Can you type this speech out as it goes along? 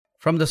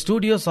From the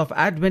studios of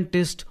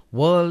Adventist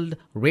World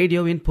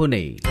Radio in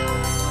Pune.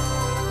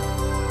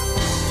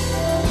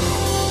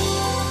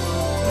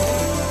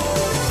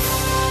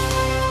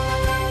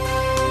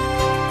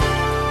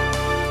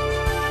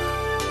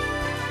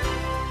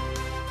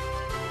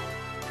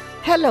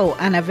 Hello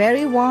and a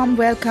very warm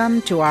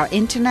welcome to our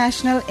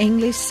International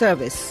English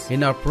Service.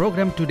 In our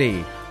program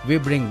today, we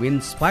bring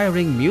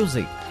inspiring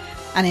music,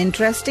 An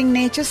interesting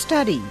nature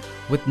study.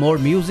 with more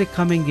music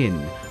coming in.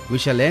 We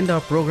shall end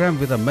our program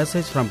with a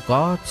message from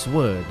God's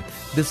Word.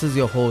 This is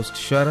your host,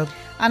 Sharad,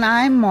 And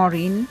I'm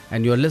Maureen.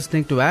 and you're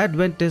listening to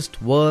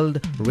Adventist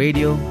World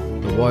Radio,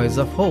 the voice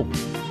of hope.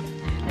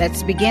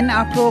 Let's begin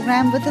our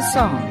program with a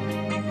song.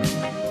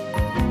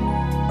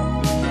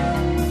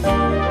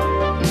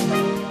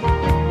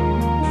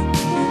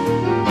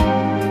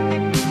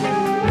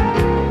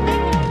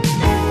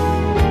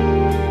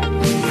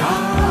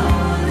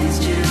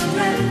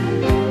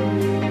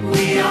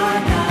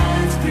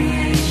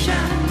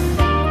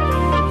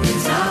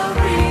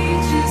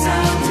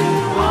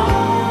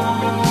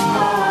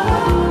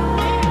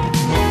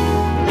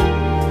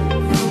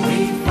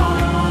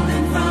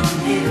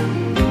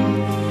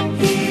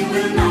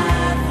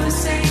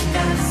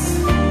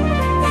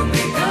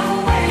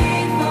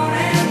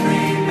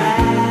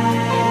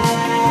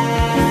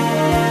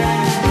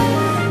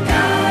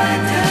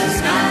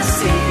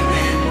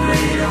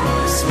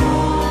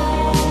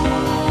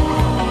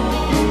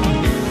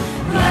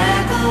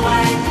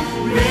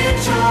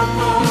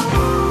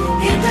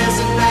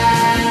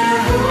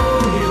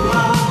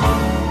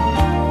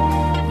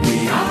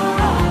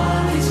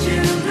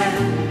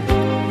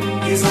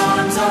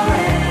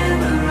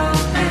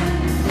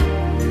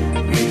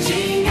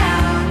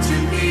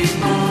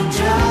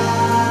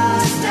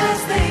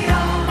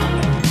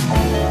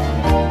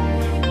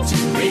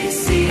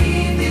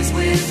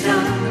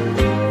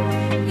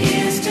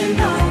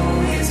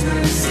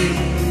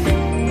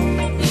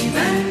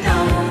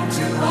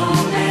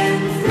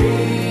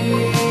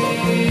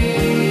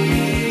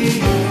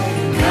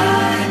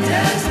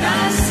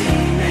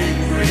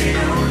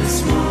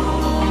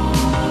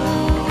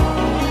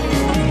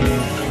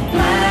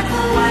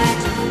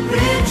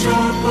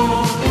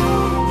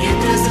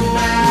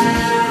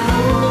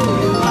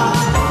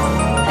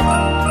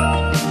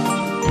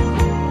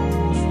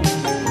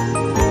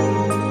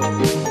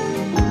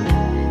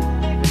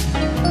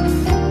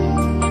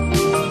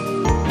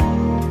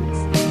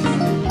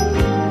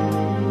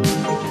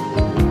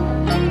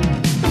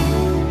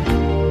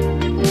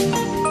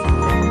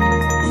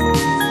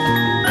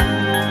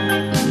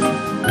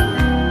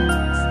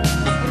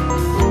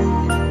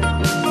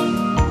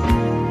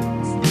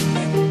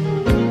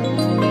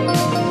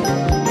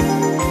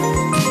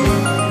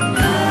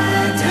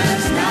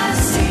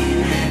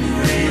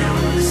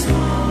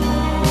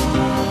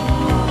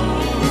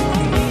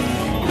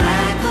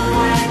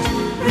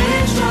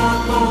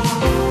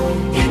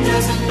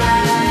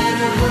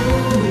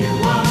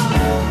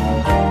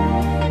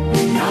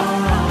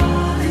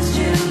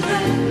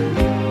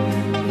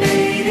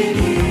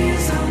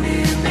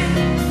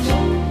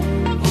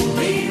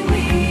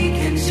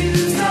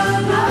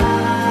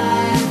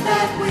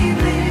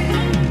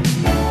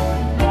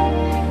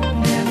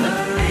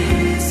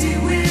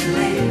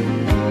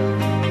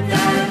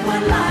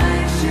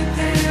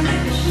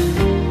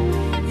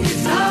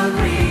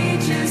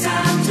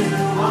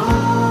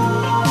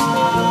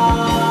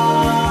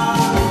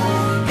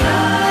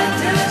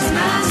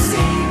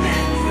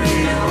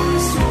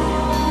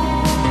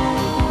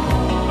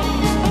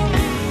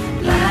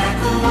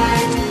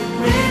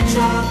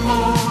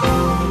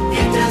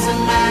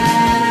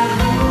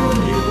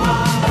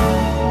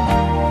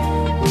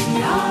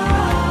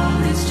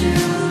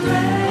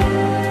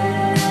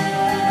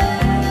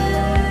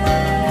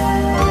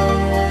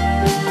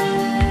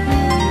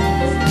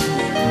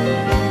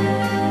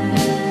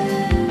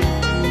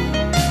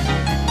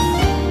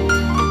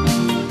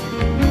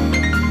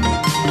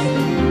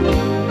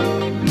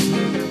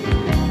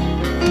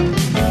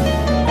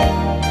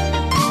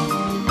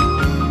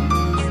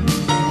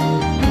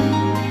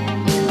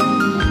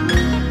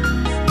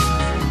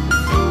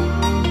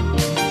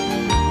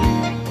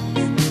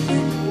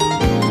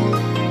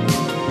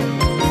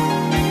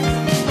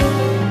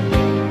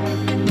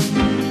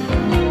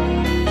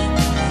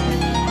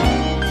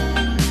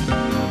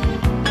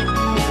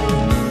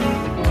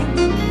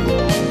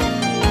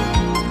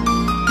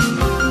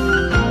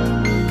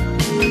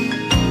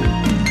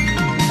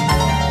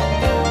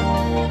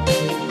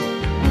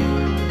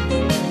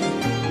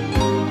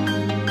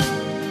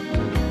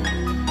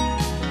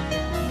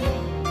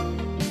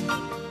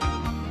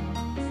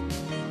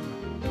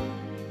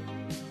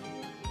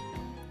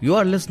 You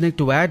are listening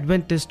to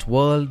Adventist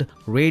World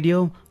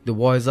Radio, the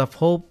voice of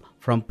hope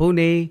from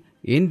Pune,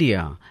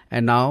 India.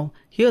 And now,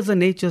 here's a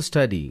nature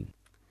study.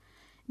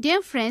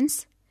 Dear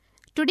friends,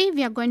 today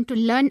we are going to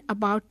learn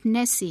about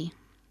Nessie.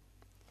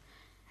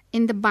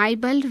 In the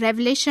Bible,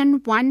 Revelation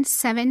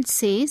 1:7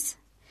 says,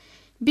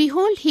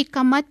 Behold, he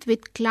cometh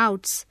with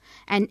clouds,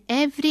 and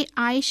every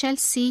eye shall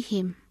see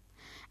him,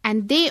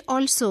 and they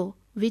also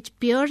which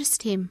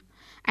pierced him,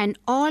 and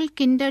all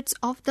kindreds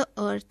of the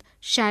earth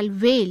shall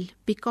wail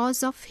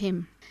because of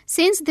him.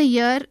 Since the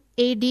year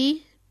AD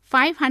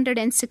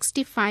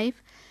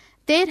 565,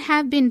 there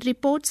have been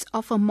reports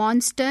of a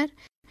monster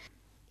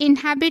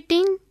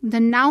inhabiting the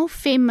now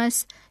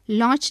famous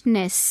Loch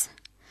Ness.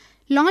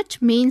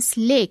 Loch means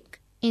lake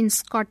in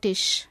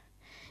Scottish.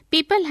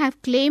 People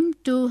have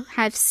claimed to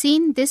have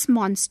seen this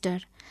monster.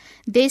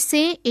 They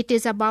say it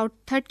is about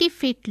 30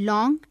 feet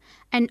long,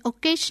 and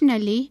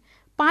occasionally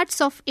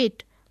parts of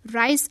it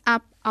rise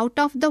up out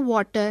of the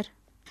water.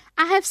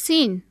 I have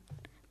seen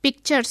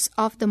pictures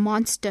of the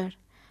monster,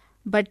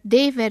 but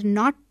they were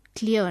not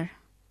clear.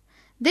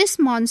 This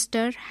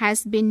monster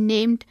has been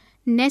named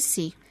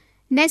Nessie.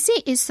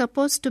 Nessie is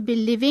supposed to be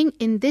living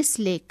in this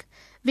lake,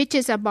 which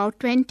is about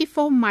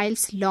 24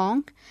 miles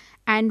long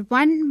and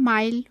 1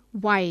 mile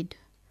wide.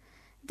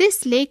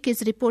 This lake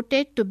is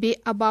reported to be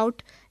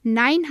about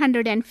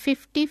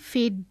 950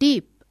 feet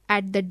deep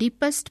at the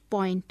deepest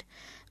point,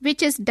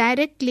 which is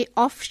directly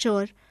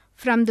offshore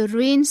from the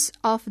ruins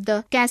of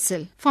the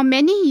castle. For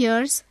many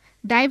years,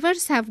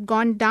 divers have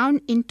gone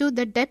down into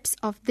the depths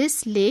of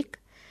this lake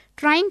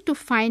trying to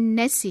find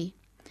Nessie,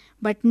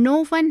 but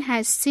no one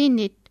has seen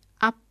it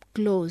up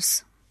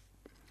close.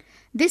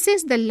 This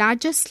is the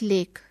largest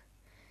lake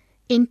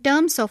in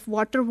terms of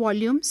water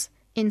volumes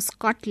in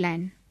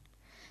Scotland.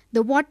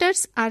 The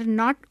waters are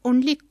not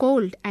only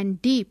cold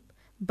and deep,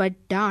 but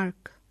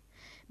dark.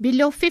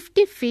 Below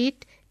 50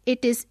 feet,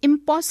 it is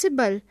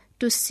impossible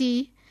to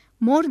see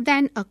more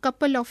than a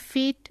couple of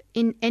feet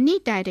in any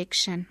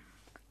direction.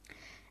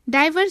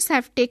 Divers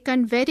have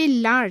taken very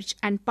large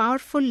and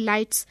powerful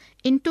lights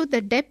into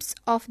the depths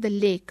of the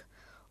lake,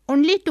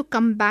 only to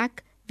come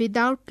back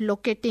without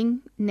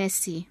locating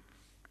Nessie.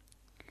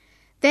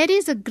 There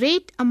is a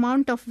great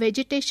amount of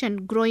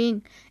vegetation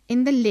growing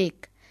in the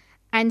lake,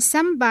 and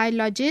some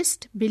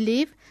biologists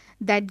believe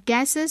that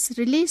gases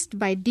released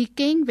by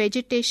decaying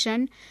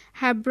vegetation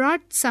have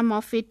brought some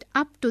of it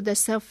up to the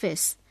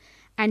surface,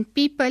 and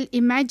people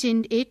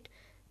imagined it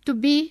to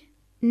be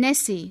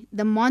Nessie,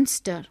 the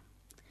monster.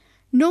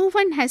 No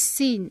one has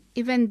seen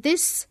even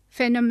this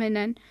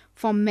phenomenon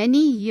for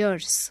many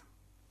years.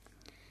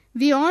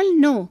 We all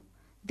know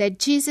that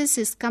Jesus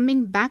is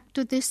coming back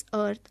to this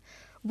earth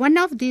one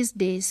of these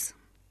days.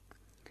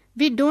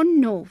 We don't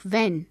know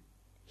when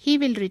he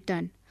will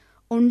return,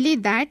 only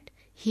that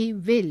he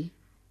will.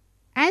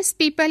 As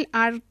people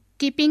are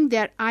keeping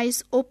their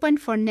eyes open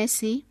for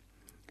Nessie,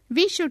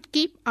 we should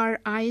keep our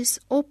eyes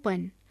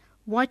open,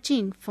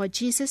 watching for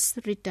Jesus'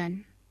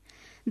 return.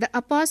 The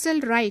apostle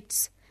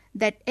writes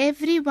that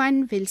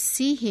everyone will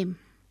see him.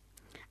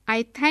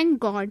 I thank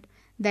God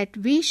that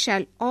we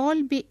shall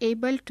all be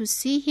able to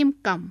see him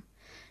come,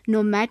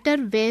 no matter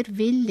where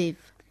we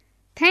live.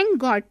 Thank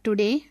God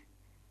today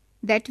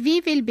that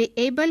we will be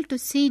able to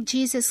see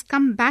Jesus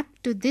come back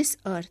to this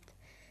earth.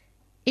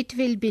 It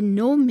will be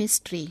no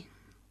mystery.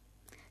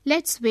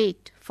 Let's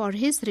wait for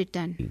his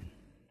return.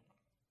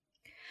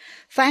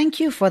 Thank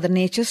you for the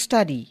nature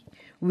study.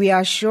 We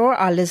are sure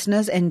our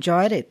listeners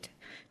enjoyed it.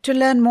 To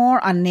learn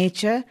more on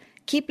nature,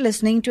 keep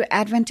listening to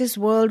Adventist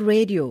World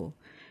Radio.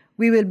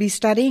 We will be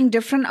studying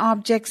different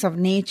objects of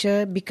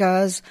nature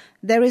because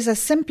there is a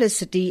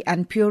simplicity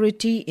and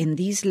purity in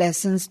these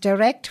lessons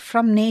direct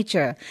from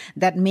nature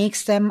that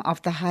makes them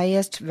of the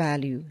highest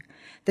value.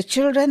 The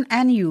children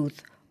and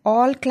youth,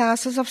 all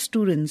classes of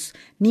students,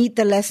 need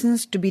the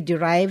lessons to be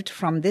derived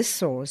from this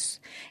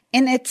source.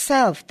 In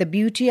itself, the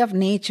beauty of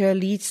nature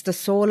leads the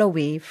soul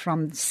away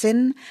from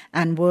sin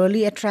and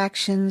worldly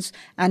attractions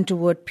and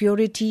toward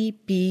purity,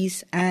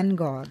 peace, and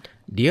God.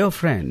 Dear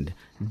friend,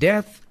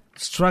 death,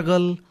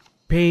 struggle,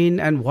 pain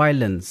and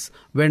violence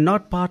were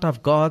not part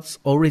of God's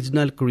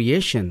original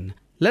creation.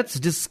 Let's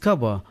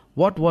discover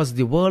what was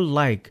the world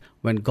like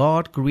when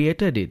God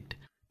created it.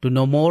 To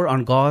know more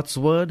on God's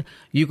Word,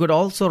 you could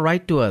also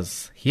write to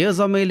us. Here's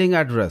our mailing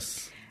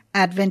address.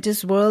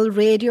 Adventist World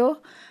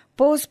Radio,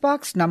 Post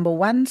Box number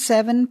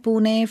 17,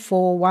 Pune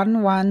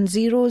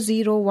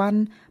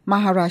 411001,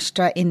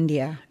 Maharashtra,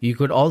 India. You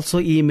could also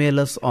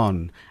email us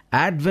on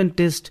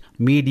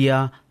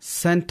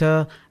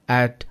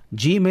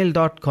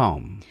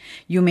adventistmediacenter@gmail.com.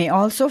 You may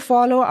also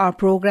follow our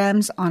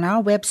programs on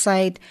our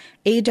website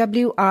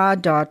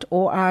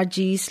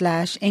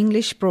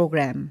awr.org/English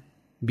program.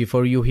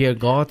 Before you hear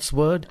God's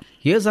Word,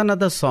 here's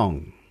another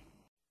song.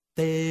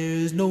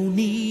 There's no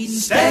need in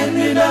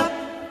standing up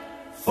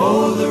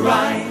for the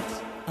right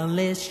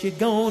unless you're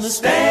gonna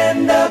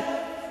stand up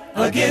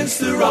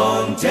against the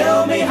wrong.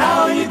 Tell me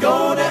how you're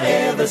gonna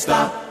ever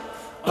stop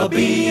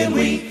being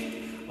weak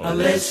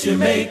unless you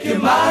make your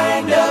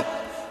mind up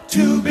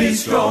to be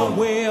strong.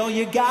 Well,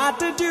 you got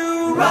to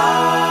do right,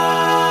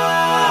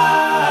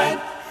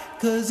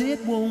 'cause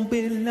it won't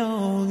be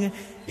long.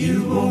 It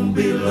won't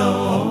be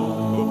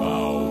long.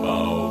 Bow,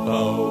 bow,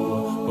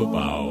 bow,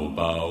 bow,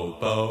 bow,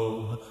 bow.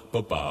 bow,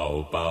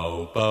 ba-bow,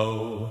 bow,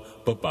 bow,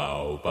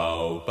 ba-bow,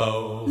 bow,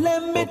 bow.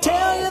 Let me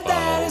tell you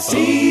that it's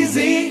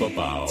easy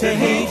to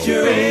hate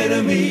your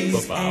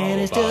enemies,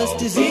 and it's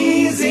just as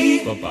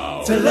easy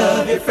to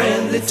love your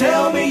friends. They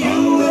tell me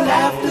you will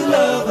have to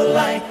love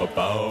alike.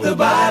 The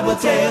Bible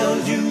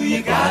tells you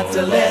you got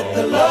to let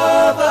the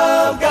love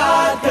of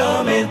God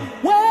come in.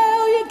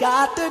 Well, you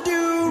got to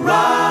do right,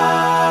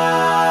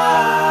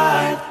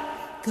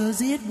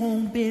 'cause it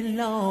won't be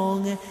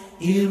long.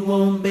 It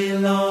won't be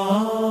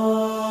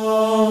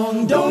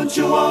long. Don't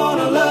you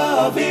wanna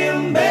love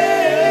him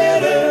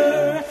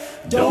better?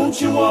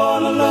 Don't you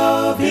wanna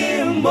love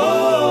him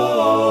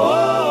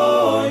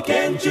more?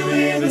 Can't you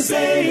hear the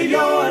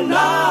Savior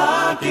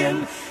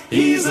knocking?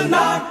 He's a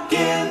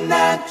knocking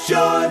at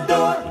your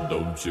door.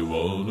 Don't you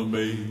wanna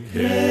make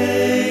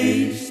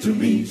haste to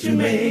meet your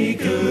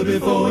Maker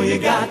before you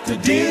got to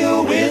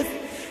deal with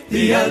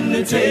the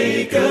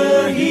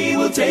undertaker? He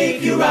will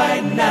take you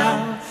right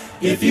now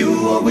if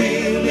you are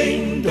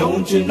willing.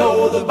 Don't you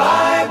know the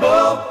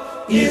Bible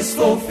is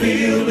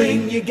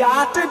fulfilling? You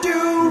got to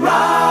do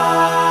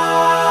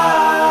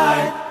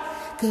right,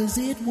 'cause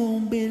it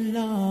won't be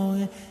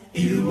long.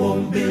 It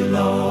won't be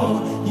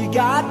long. You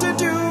got to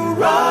do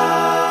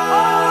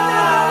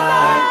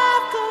right,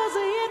 'cause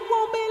it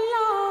won't be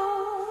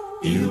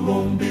long. It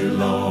won't be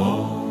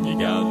long. You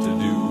got to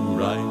do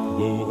right,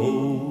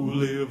 whoa,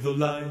 live the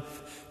life.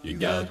 You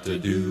got to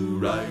do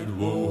right,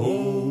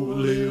 whoa,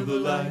 live the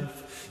life.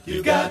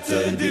 You got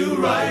to do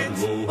right,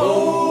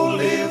 oh,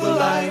 live the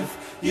life.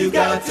 You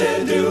got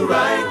to do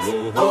right,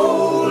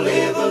 oh,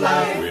 live the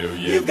life.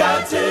 You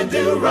got to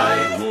do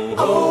right,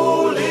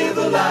 oh, live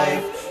the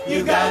life.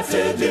 You got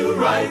to do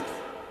right,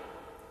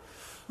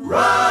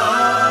 right.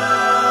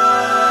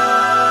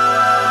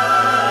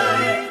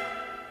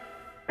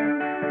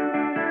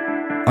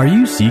 Are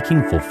you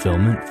seeking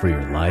fulfillment for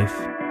your life?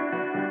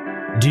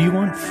 Do you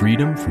want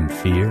freedom from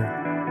fear?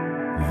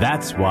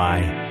 That's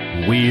why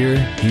we're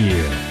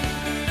here.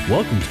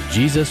 Welcome to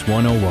Jesus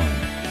 101,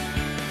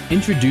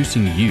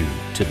 introducing you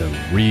to the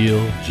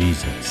real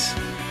Jesus.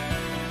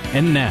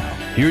 And now,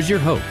 here's your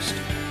host,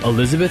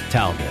 Elizabeth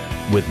Talbot,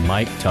 with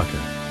Mike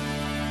Tucker.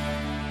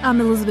 I'm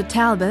Elizabeth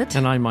Talbot.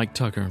 And I'm Mike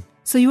Tucker.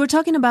 So you were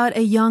talking about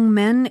a young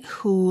man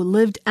who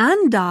lived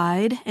and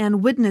died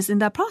and witnessed in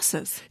that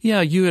process.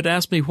 Yeah, you had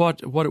asked me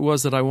what it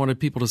was that I wanted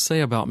people to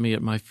say about me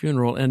at my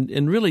funeral.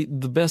 And really,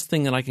 the best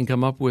thing that I can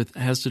come up with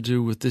has to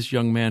do with this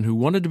young man who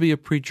wanted to be a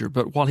preacher.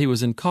 But while he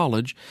was in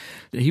college,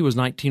 he was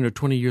 19 or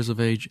 20 years of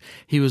age,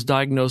 he was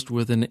diagnosed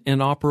with an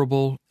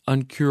inoperable,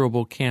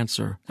 uncurable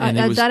cancer. And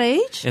at that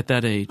age? At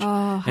that age.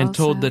 Oh, and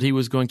told sad. that he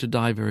was going to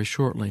die very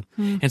shortly.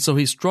 And so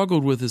he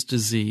struggled with his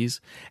disease,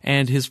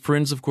 and his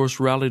friends, of course,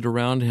 rallied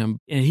around him.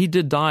 And he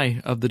did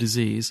die of the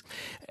disease.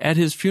 At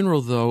his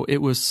funeral, though,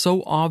 it was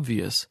so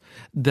obvious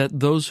that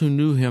those who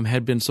knew him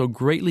had been so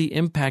greatly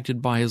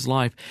impacted by his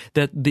life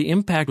that the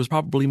impact was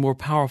probably more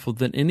powerful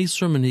than any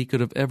sermon he could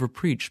have ever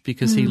preached,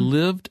 because he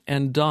lived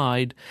and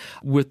died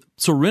with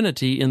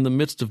serenity in the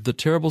midst of the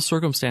terrible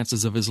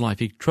circumstances of his life.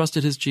 He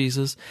trusted his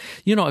Jesus.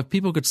 You know, if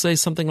people could say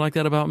something like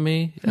that about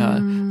me,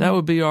 that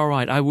would be all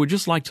right. I would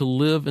just like to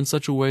live in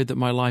such a way that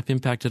my life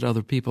impacted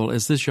other people,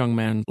 as this young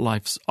man's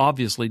life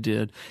obviously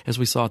did, as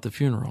we saw at the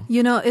funeral.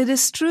 You know, it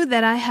is true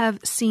that I have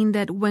seen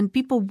that when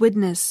people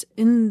witness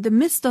in the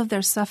midst of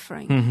their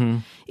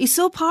suffering, it's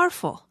so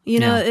powerful. You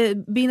know,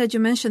 being that you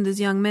mentioned this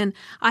young man,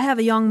 I have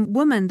a young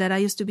woman that I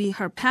used to be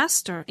her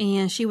pastor,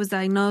 and she was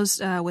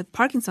diagnosed with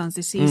Parkinson's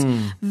disease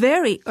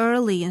very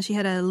early, and she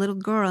had a little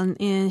girl,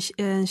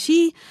 and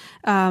she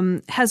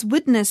has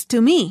witnessed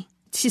to me.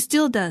 She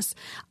still does,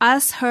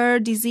 as her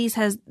disease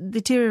has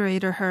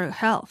deteriorated her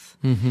health.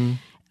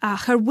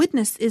 Her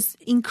witness is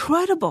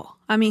incredible.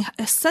 I mean,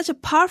 such a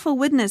powerful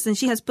witness, and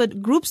she has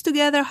put groups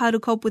together how to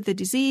cope with the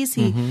disease.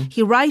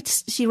 She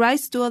writes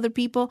to other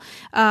people,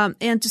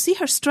 and to see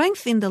her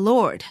strength in the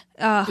Lord.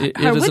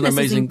 Her witness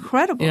is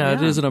incredible. Yeah,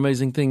 it is an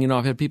amazing thing. You know,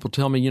 I've had people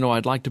tell me,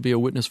 I'd like to be a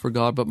witness for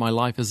God, but my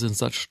life is in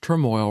such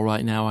turmoil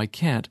right now, I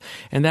can't.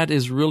 And that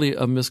is really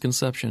a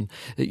misconception.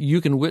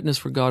 You can witness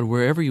for God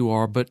wherever you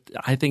are, but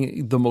I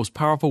think the most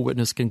powerful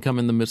witness can come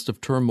in the midst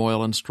of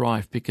turmoil and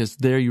strife, because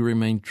there you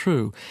remain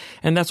true.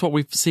 And that's what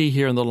we see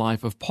here in the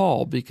life of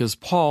Paul, because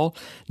Paul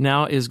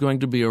now is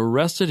going to be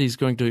arrested. He's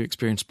going to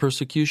experience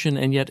persecution.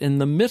 And yet in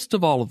the midst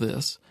of all of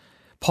this,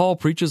 Paul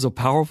preaches a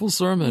powerful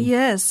sermon.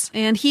 Yes,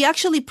 and he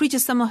actually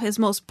preaches some of his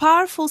most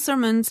powerful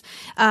sermons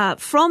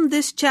from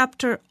this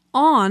chapter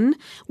on,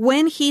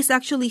 when he's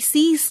actually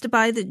seized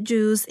by the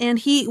Jews and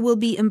he will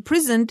be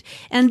imprisoned.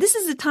 And this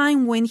is the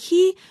time when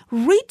he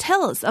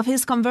retells of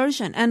his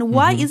conversion and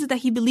why is it that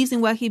he believes in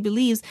what he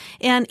believes.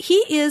 And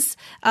he is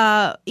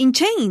in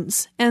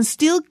chains and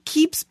still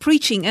keeps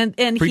preaching. And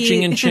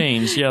preaching in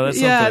chains. Yeah,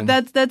 that's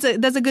something.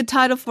 That's a good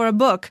title for a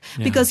book,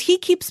 because he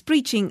keeps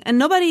preaching and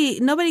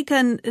nobody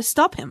can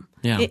stop him.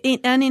 Yeah.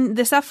 And in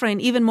the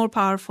suffering, even more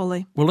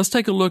powerfully. Well, let's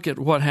take a look at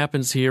what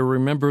happens here.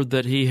 Remember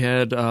that he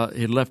had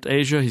left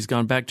Asia. He's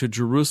gone back to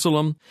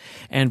Jerusalem.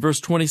 And verse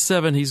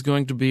 27, he's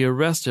going to be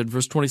arrested.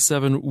 Verse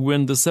 27,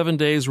 when the 7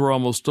 days were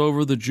almost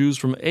over, the Jews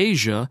from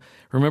Asia,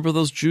 remember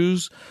those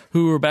Jews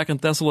who were back in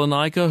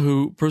Thessalonica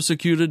who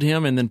persecuted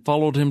him and then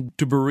followed him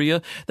to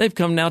Berea? They've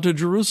come now to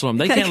Jerusalem.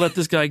 They can't let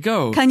this guy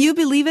go. Can you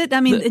believe it?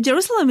 I mean,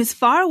 Jerusalem is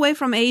far away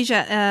from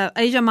Asia.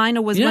 Asia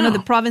Minor was one of the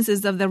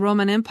provinces of the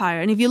Roman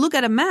Empire. And if you look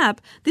at a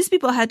map, these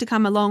people had to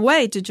come a long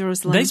way to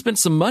Jerusalem. They spent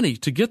some money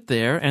to get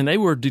there, and they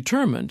were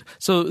determined.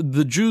 So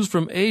the Jews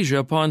from Asia,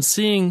 upon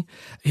seeing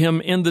him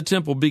in the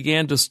temple,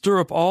 began to stir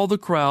up all the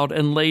crowd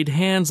and laid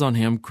hands on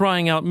him,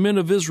 crying out, "Men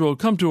of Israel,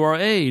 come to our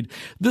aid.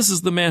 This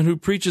is the man who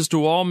preaches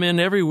to all men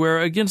everywhere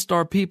against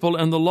our people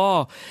and the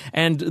law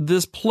and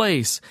this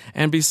place.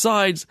 And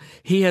besides,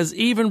 he has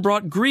even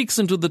brought Greeks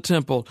into the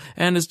temple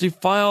and has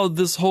defiled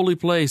this holy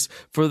place."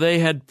 For they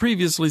had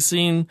previously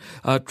seen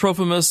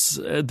Trophimus,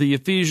 the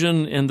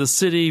Ephesian, in the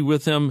city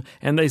with him,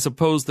 and they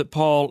supposed that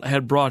Paul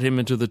had brought him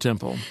into the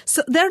temple.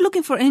 So they're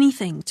looking for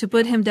anything to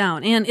put him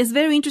down. And it's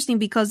very interesting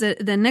because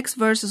the next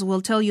verses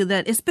will tell you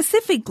that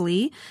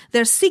specifically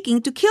they're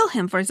seeking to kill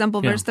him. For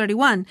example, verse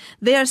 31,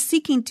 they are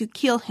seeking to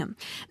kill him.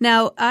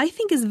 Now, I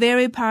think it's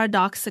very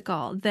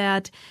paradoxical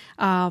that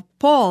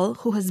Paul,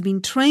 who has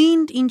been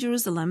trained in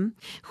Jerusalem,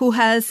 who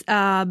has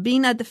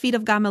been at the feet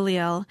of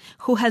Gamaliel,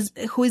 who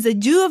is a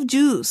Jew of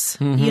Jews,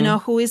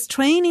 who is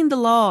trained in the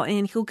law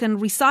and who can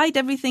recite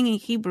everything in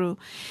Hebrew.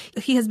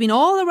 He has been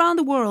all around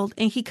the world,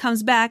 and he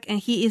comes back and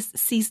he is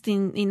seized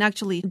in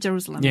actually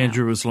Jerusalem. Yeah, now.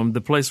 Jerusalem,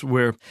 the place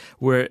where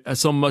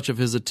so much of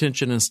his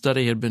attention and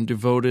study had been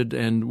devoted,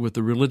 and with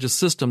the religious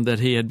system that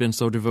he had been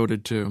so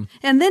devoted to.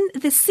 And then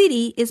the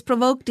city is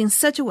provoked in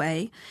such a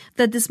way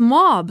that this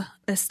mob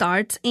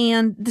starts,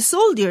 and the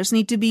soldiers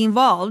need to be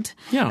involved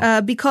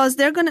because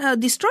they're going to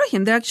destroy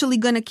him. They're actually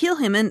going to kill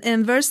him.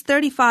 And verse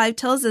 35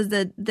 tells us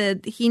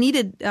that he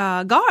needed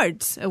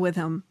guards with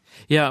him.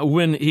 Yeah,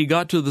 when he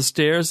got to the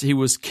stairs, he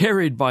was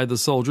carried by the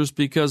soldiers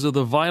because of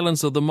the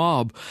violence of the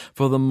mob.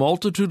 For the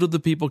multitude of the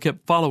people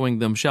kept following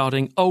them,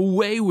 shouting,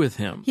 "Away with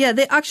him!" Yeah,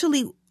 they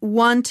actually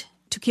want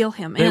to kill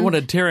him. They want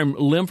to tear him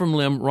limb from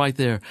limb right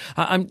there.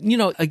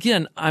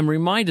 I'm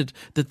reminded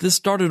that this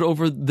started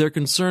over their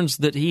concerns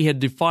that he had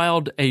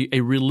defiled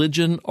a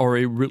religion or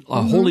a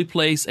holy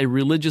place, a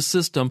religious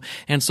system.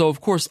 And so,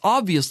 of course,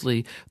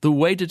 obviously, the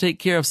way to take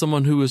care of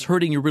someone who is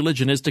hurting your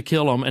religion is to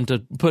kill them and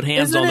to put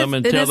hands on them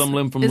and tear them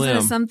limb from limb. Isn't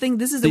it something?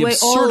 This is the way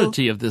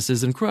absurdity of this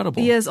is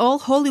incredible. Yes, all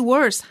holy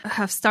wars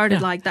have started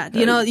like that.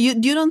 You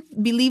don't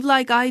believe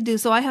like I do,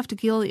 so I have to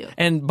kill you.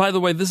 And by the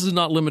way, this is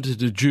not limited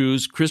to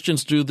Jews.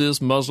 Christians do this.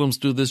 Muslims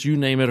do this, you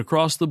name it,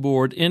 across the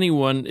board.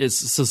 Anyone is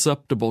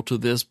susceptible to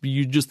this.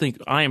 You just think,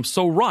 I am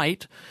so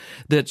right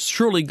that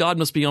surely God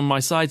must be on my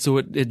side, so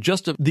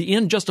the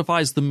end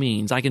justifies the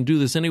means. I can do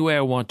this any way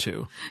I want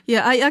to.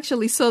 Yeah, I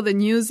actually saw the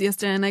news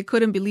yesterday, and I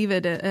couldn't believe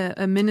it.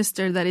 A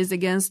minister that is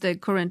against the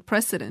current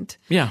president.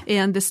 Yeah.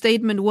 And the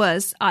statement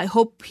was, I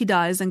hope he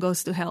dies and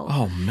goes to hell.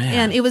 Oh, man.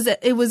 And it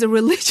was a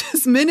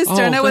religious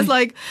minister, and I was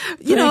like,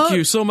 Thank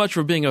you so much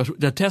for being a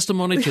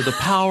testimony to the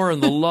power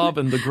and the love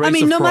and the grace of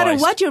Christ. No matter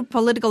what your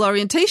political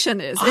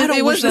orientation is. I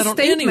don't wish that on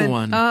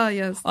anyone. Oh,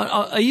 yes.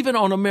 Even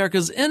on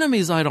America's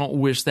enemies, I don't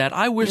wish that.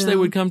 I wish they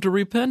would come to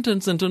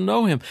repentance and to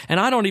know him. And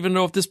I don't even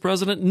know if this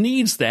president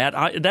needs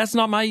that. That's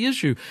not my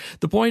issue.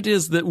 The point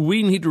is that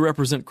we need to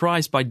represent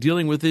Christ by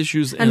dealing with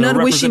issues in a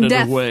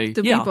representative way.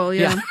 To people,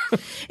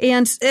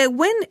 And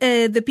when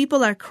the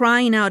people are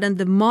crying out and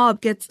the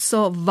mob gets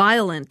so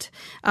violent,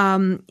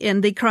 and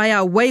they cry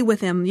out, "Away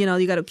with him, you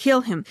got to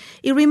kill him,"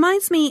 it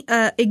reminds me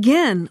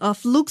again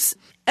of Luke's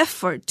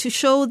effort to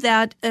show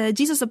that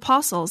Jesus'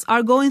 apostles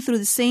are going through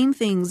the same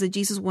things that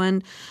Jesus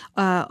went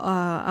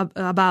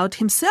about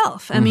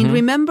himself. I mean,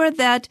 remember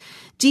that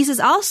Jesus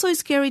also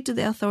is carried to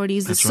the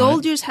authorities. The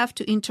soldiers have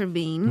to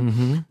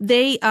intervene.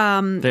 They're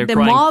the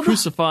crying, mob,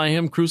 crucify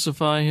him,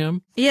 crucify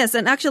him. Yes,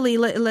 and actually,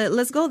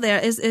 let's go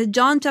there.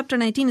 John chapter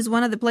 19 is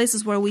one of the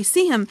places where we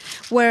see him,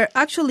 where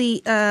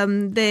actually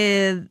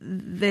the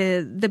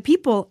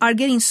people are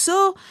getting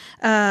so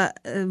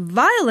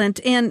violent.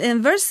 And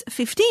in verse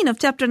 15 of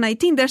chapter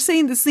 19, they're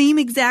saying the same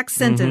exact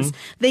sentence.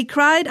 They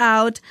cried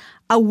out,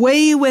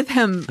 "Away with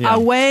him,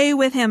 away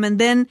with him," and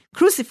then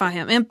crucify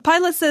him. And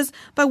Pilate says,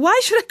 "But why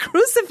should I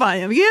crucify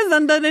him? He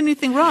hasn't done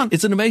anything wrong."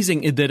 It's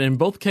amazing that in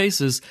both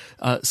cases,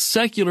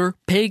 secular,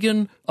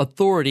 pagan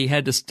authority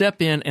had to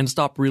step in and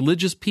stop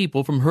religious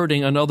people from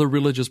hurting another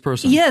religious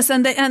person. Yes,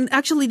 and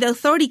actually the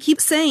authority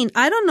keeps saying,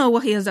 "I don't know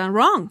what he has done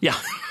wrong." Yeah.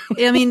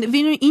 I mean,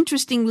 very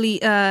interestingly,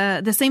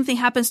 the same thing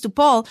happens to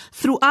Paul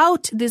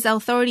throughout these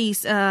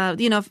authorities.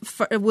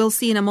 We'll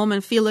see in a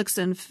moment Felix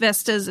and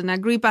Festus and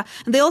Agrippa,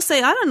 and they all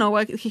say, "I don't know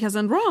what he has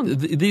done wrong."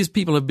 These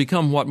people have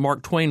become what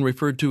Mark Twain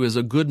referred to as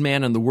a good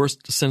man in the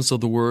worst sense of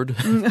the word.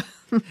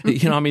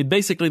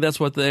 Basically that's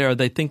what they are.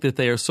 They think that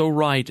they are so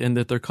right and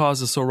that their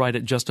cause is so right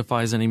it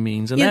justifies any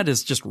means. And that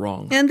is just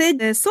wrong. And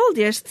the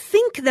soldiers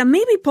think that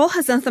maybe Paul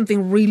has done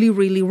something really,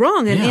 really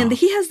wrong. And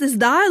he has this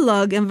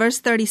dialogue in verse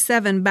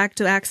 37, back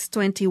to Acts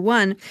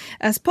 21.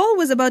 As Paul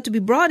was about to be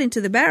brought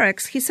into the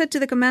barracks, he said to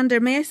the commander,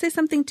 "May I say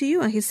something to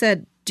you?" And he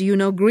said, "Do you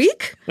know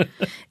Greek?"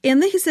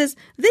 And then he says,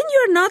 "Then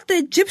you're not the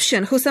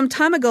Egyptian who some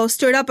time ago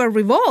stirred up a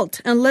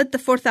revolt and led the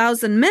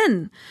 4,000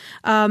 men."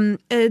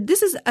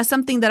 This is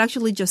something that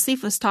actually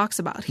Josephus talks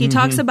about. He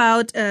talks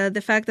about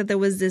the fact that there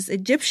was this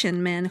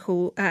Egyptian man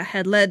who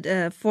had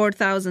led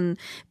 4,000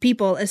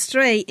 people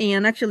astray,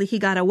 and actually he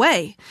got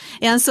away.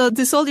 And so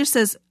the soldier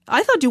says,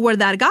 "I thought you were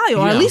that guy,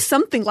 or at least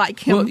something like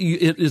him." Well,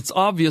 it's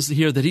obvious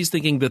here that he's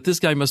thinking that this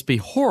guy must be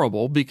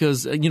horrible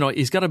because,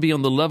 he's got to be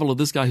on the level of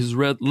this guy who's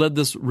led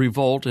this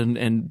revolt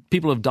and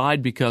people have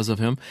died because of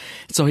him.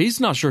 So he's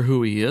not sure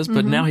who he is,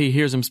 but now he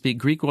hears him speak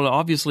Greek. Well,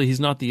 obviously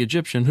he's not the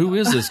Egyptian. Who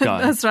is this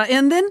guy? That's right.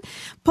 And then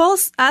Paul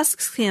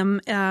asks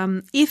him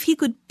if he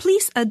could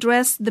please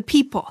address the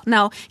people.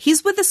 Now,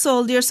 he's with the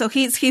soldier, so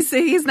he's now this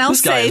safe.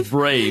 This guy is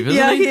brave, isn't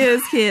he? Yeah,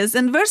 he is.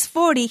 In verse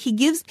 40, he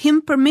gives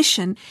him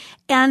permission,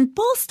 and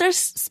Paul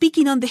starts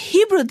speaking on the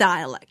Hebrew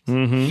dialect.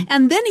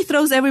 And then he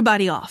throws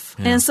everybody off.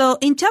 Yeah. And so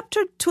in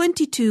chapter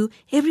 22,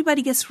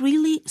 everybody gets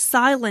really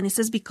silent. It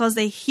says because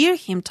they hear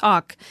him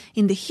talk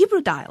in the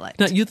Hebrew dialect.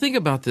 Now, you think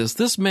about this.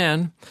 This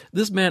man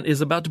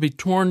is about to be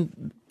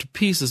torn to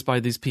pieces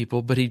by these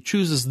people, but he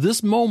chooses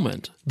this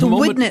moment. To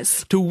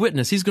witness.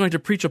 He's going to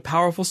preach a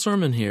powerful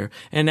sermon here.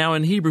 And now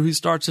in Hebrew, he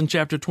starts in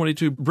chapter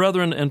 22,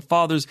 "Brethren and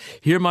fathers,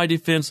 hear my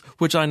defense,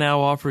 which I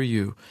now offer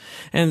you."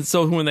 And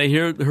so when they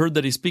heard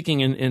that he's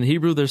speaking in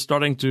Hebrew, they're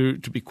starting to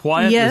be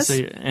quiet. Yes.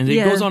 And he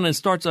goes on and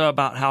starts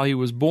about how he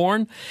was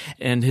born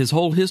and his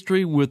whole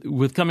history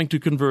with coming to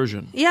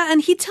conversion. Yeah,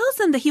 and he tells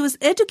them that he was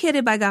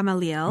educated by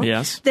Gamaliel.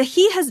 Yes. That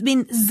he has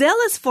been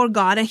zealous for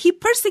God, and he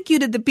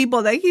persecuted the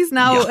people that he's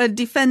now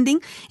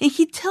defending. And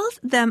he tells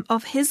them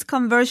of his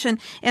conversion.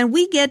 And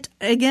we get,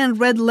 again,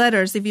 red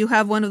letters. If you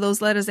have one of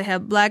those letters, they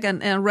have black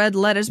and red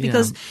letters,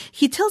 because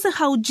he tells them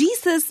how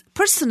Jesus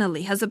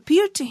personally has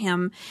appeared to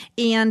him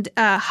and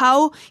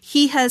how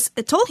he has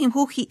told him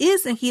who he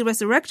is, and he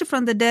resurrected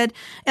from the dead.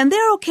 And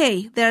they're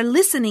okay. They're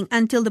listening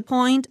until the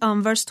point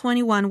on verse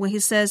 21 where he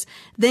says,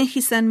 "Then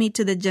he sent me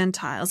to the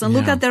Gentiles." And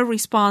look at their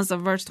response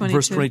of verse 22.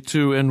 Verse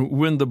 22, "And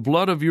when the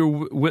blood of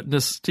your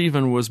witness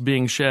Stephen was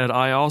being shed,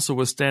 I also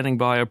was standing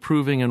by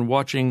approving and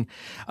watching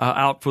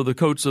out for the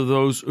coats of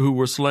those who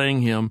were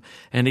slaying him.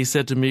 And he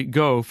said to me,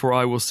 'Go, for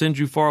I will send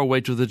you far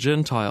away to the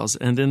Gentiles.'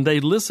 And then they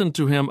listened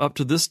to him up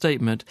to this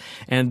statement.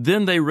 And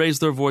then they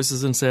raised their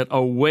voices and said,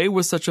 'Away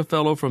with such a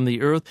fellow from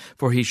the earth,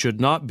 for he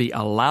should not be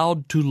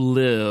allowed to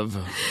live.'"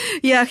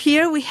 Yeah,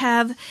 here we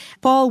have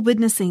Paul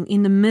witnessing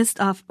in the midst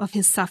of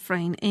his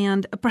suffering.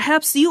 And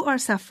perhaps you are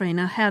suffering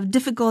and have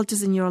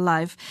difficulties in your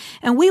life.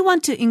 And we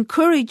want to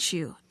encourage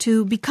you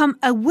to become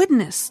a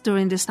witness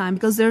during this time,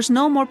 because there's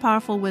no more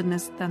powerful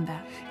witness than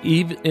that.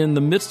 Even in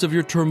the midst of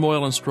your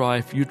turmoil and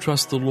strife, you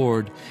trust the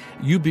Lord.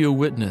 You be a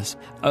witness.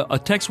 A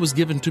text was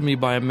given to me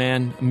by a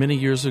man many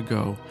years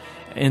ago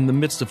in the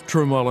midst of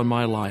turmoil in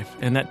my life.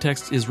 And that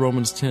text is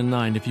Romans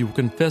 10:9. "If you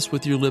confess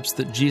with your lips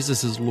that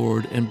Jesus is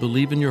Lord and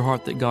believe in your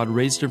heart that God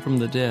raised him from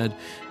the dead,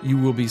 you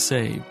will be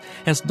saved."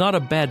 That's not a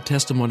bad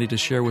testimony to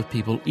share with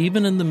people,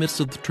 even in the midst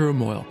of the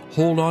turmoil.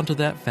 Hold on to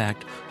that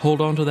fact. Hold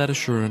on to that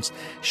assurance.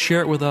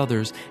 Share it with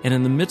others. And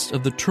in the midst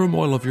of the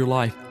turmoil of your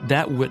life,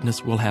 that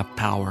witness will have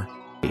power.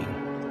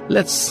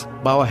 Let's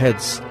bow our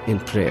heads in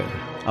prayer.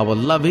 Our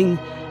loving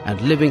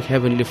and living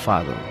Heavenly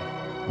Father,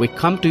 we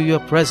come to your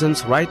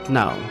presence right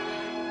now,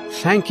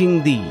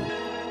 thanking Thee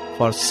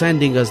for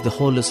sending us the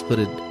Holy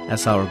Spirit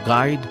as our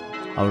guide,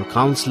 our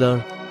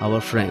counselor, our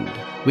friend.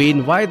 We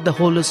invite the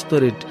Holy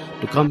Spirit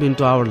to come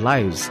into our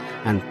lives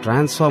and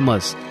transform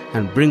us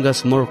and bring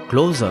us more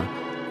closer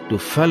to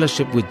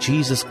fellowship with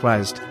Jesus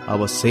Christ,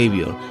 our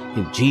Savior.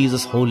 In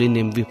Jesus' holy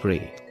name we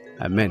pray.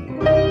 Amen.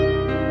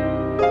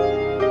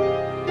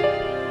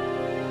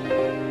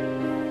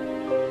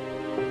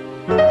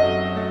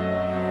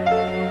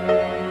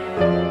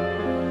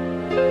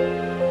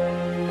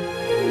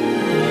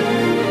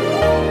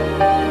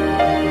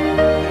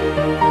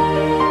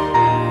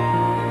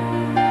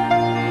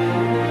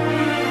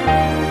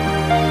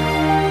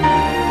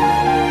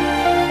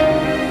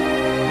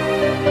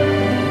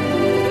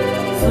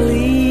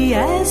 Flee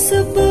as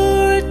a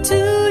bird to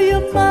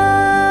your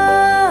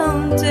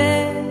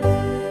mountain,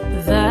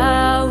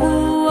 thou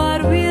who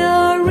art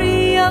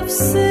weary of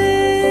sin.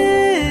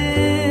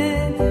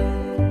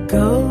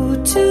 Go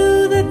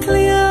to the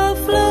clear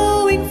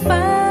flowing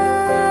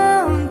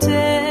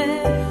fountain,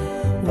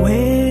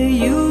 where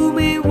you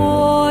may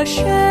wash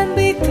and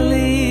be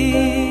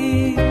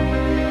clean.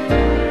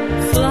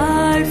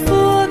 Fly,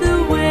 for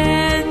the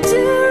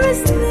winter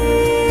is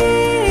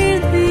near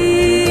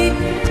thee.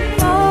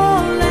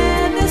 Call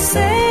and the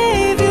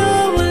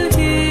Savior will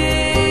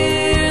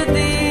hear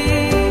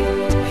thee.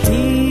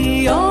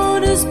 He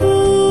on his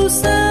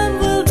bosom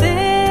will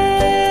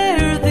bear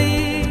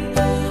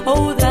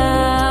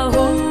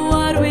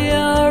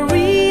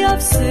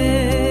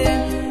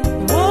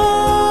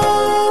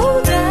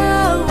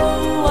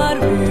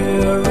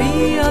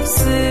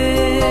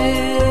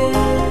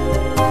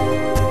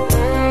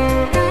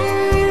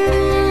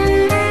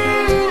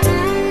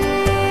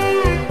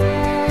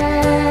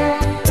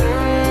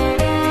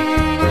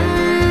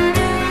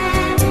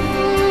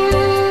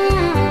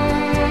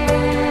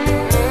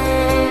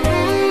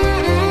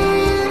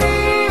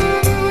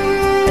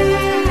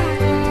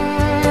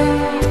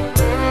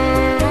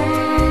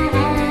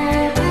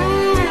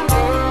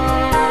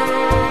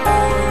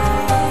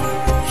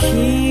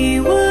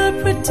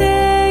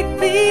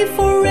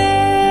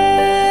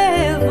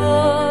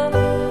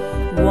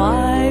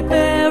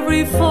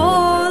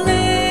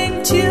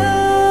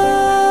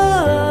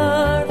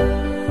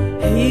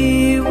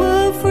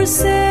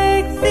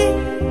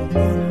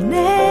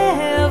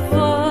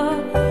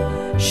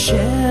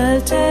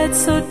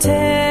so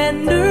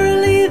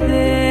tenderly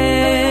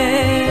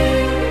there.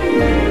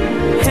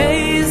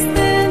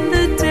 Hasten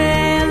the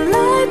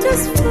daylight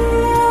is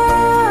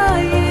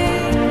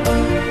flying.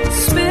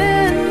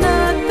 Spend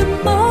not the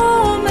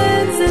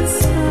moments in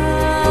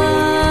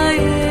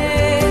sighing.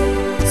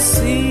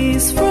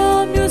 Cease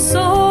from your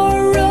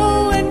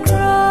sorrow and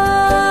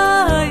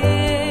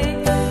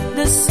crying.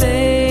 The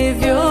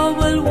Savior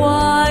will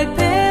wipe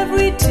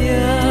every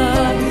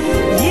tear.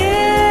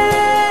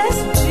 Yes,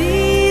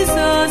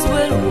 Jesus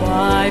will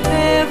wipe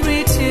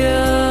every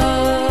tear.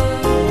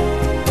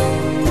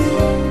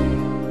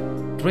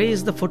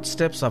 Trace the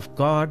footsteps of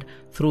God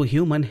through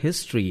human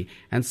history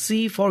and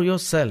see for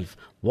yourself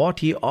what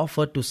He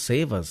offered to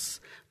save us.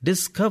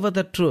 Discover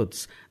the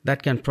truths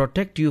that can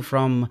protect you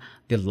from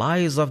the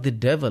lies of the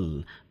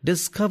devil.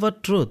 Discover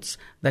truths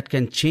that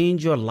can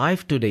change your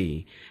life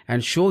today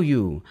and show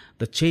you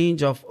the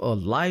change of a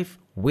life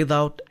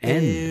without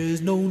end.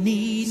 There's no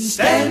need in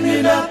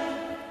standing up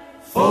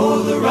for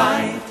the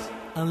right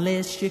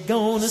unless you're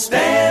gonna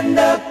stand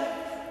up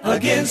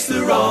against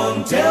the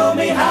wrong. Tell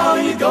me how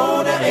you're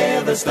gonna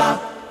ever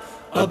stop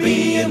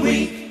being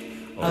weak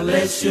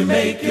unless you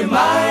make your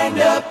mind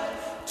up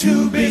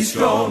to be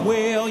strong.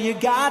 Well, you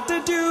got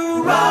to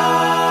do right,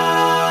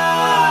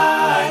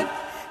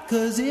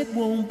 'cause it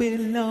won't be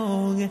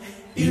long.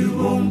 It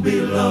won't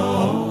be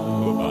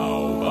long.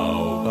 Bow,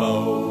 bow,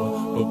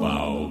 bow,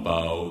 bow,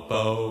 bow,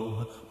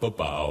 bow,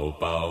 bow,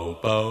 bow,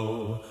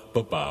 bow,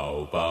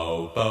 bow,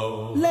 bow,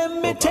 bow.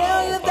 Let me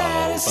tell you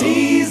that it's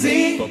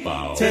easy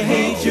to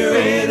hate your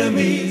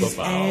enemies,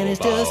 and it's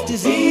just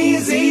as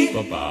easy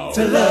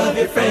to love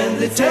your friends.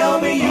 They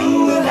tell me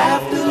you will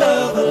have to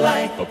love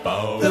alike.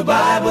 The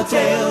Bible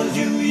tells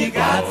you you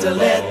got to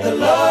let the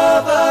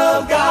love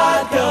of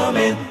God come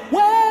in.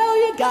 Well,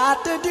 you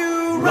got to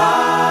do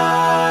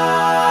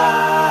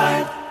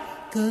right,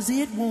 'cause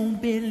it won't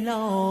be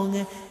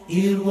long.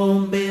 It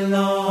won't be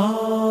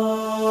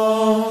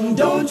long.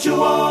 Don't you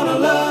wanna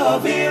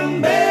love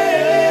Him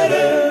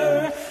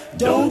better?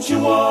 Don't you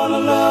wanna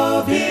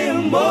love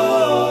Him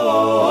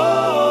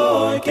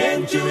more?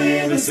 Can't you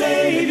hear the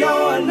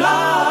Savior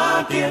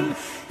knocking?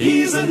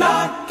 He's a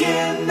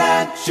knocking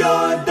at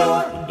your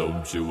door.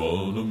 Don't you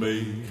wanna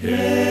make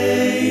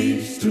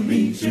haste to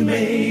meet your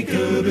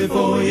Maker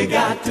before you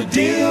got to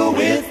deal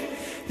with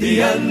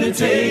the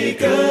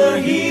undertaker?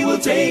 He will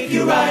take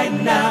you right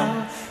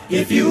now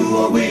if you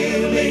are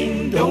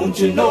willing. Don't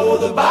you know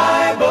the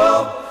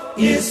Bible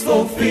is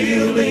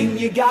fulfilling?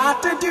 You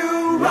got to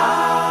do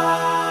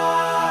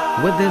right.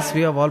 With this,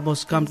 we have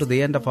almost come to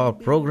the end of our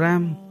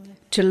program.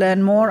 To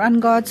learn more on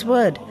God's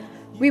Word,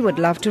 we would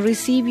love to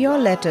receive your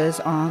letters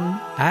on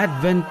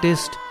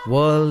Adventist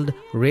World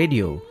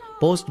Radio,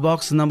 Post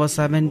Box number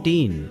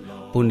 17,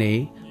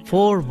 Pune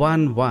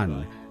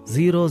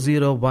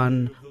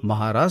 411001,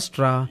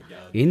 Maharashtra,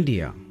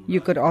 India. You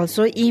could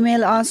also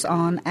email us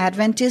on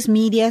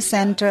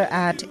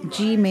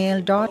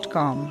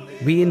adventistmediacenter@gmail.com.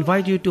 We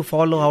invite you to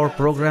follow our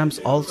programs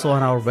also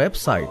on our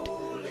website.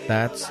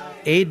 That's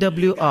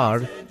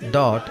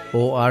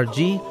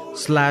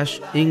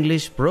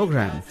awr.org/English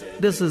program.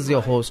 This is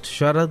your host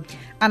Sharad.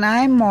 And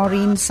I'm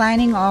Maureen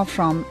signing off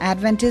from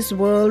Adventist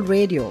World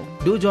Radio.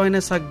 Do join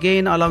us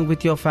again along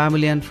with your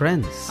family and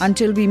friends.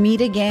 Until we meet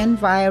again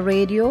via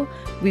radio,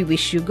 we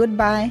wish you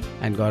goodbye.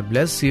 And God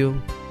bless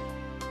you.